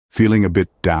Feeling a bit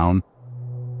down?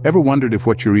 Ever wondered if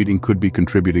what you're eating could be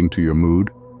contributing to your mood?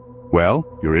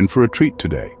 Well, you're in for a treat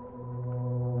today.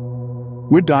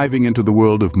 We're diving into the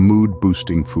world of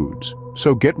mood-boosting foods.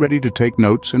 So get ready to take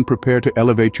notes and prepare to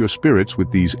elevate your spirits with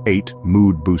these 8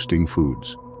 mood-boosting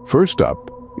foods. First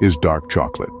up is dark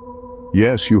chocolate.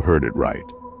 Yes, you heard it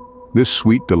right. This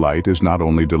sweet delight is not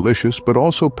only delicious but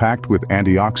also packed with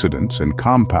antioxidants and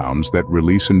compounds that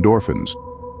release endorphins,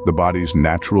 the body's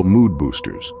natural mood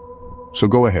boosters. So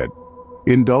go ahead,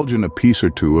 indulge in a piece or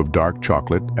two of dark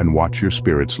chocolate and watch your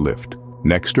spirits lift.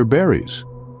 Next are berries.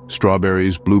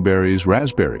 Strawberries, blueberries,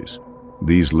 raspberries.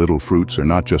 These little fruits are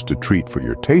not just a treat for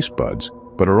your taste buds,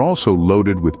 but are also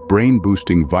loaded with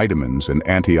brain-boosting vitamins and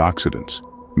antioxidants,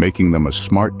 making them a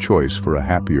smart choice for a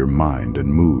happier mind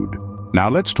and mood. Now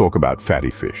let's talk about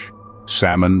fatty fish.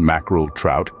 Salmon, mackerel,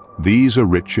 trout. These are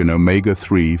rich in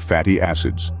omega-3 fatty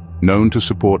acids, known to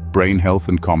support brain health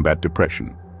and combat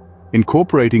depression.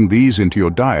 Incorporating these into your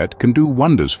diet can do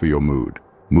wonders for your mood.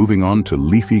 Moving on to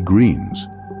leafy greens.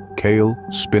 Kale,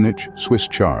 spinach, Swiss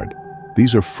chard.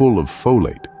 These are full of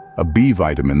folate, a B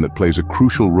vitamin that plays a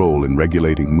crucial role in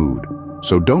regulating mood.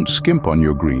 So don't skimp on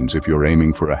your greens if you're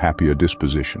aiming for a happier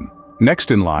disposition. Next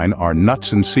in line are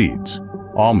nuts and seeds.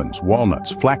 Almonds,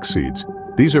 walnuts, flax seeds.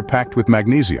 These are packed with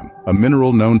magnesium, a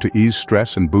mineral known to ease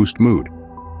stress and boost mood.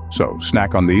 So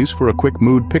snack on these for a quick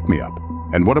mood pick-me-up.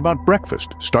 And what about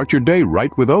breakfast? Start your day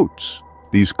right with oats.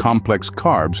 These complex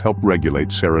carbs help regulate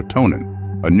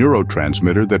serotonin, a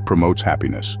neurotransmitter that promotes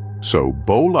happiness. So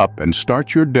bowl up and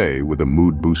start your day with a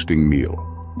mood-boosting meal.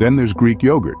 Then there's Greek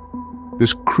yogurt.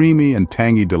 This creamy and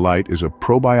tangy delight is a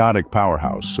probiotic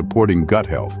powerhouse supporting gut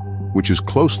health, which is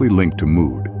closely linked to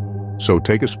mood. So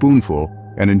take a spoonful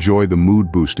and enjoy the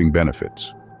mood-boosting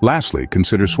benefits. Lastly,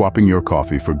 consider swapping your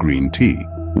coffee for green tea.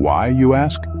 Why, you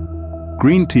ask?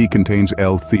 Green tea contains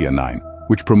L-theanine,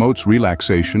 which promotes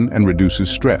relaxation and reduces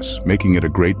stress, making it a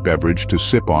great beverage to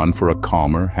sip on for a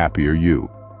calmer, happier you.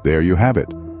 There you have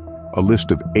it, a list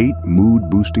of 8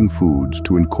 mood-boosting foods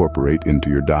to incorporate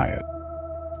into your diet.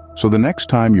 So the next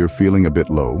time you're feeling a bit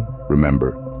low,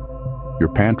 remember, your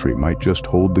pantry might just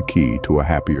hold the key to a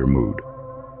happier mood.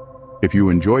 If you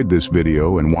enjoyed this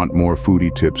video and want more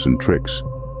foodie tips and tricks,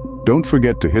 don't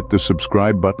forget to hit the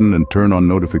subscribe button and turn on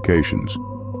notifications.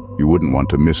 You wouldn't want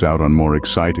to miss out on more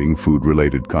exciting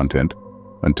food-related content.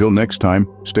 Until next time,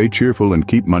 stay cheerful and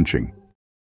keep munching.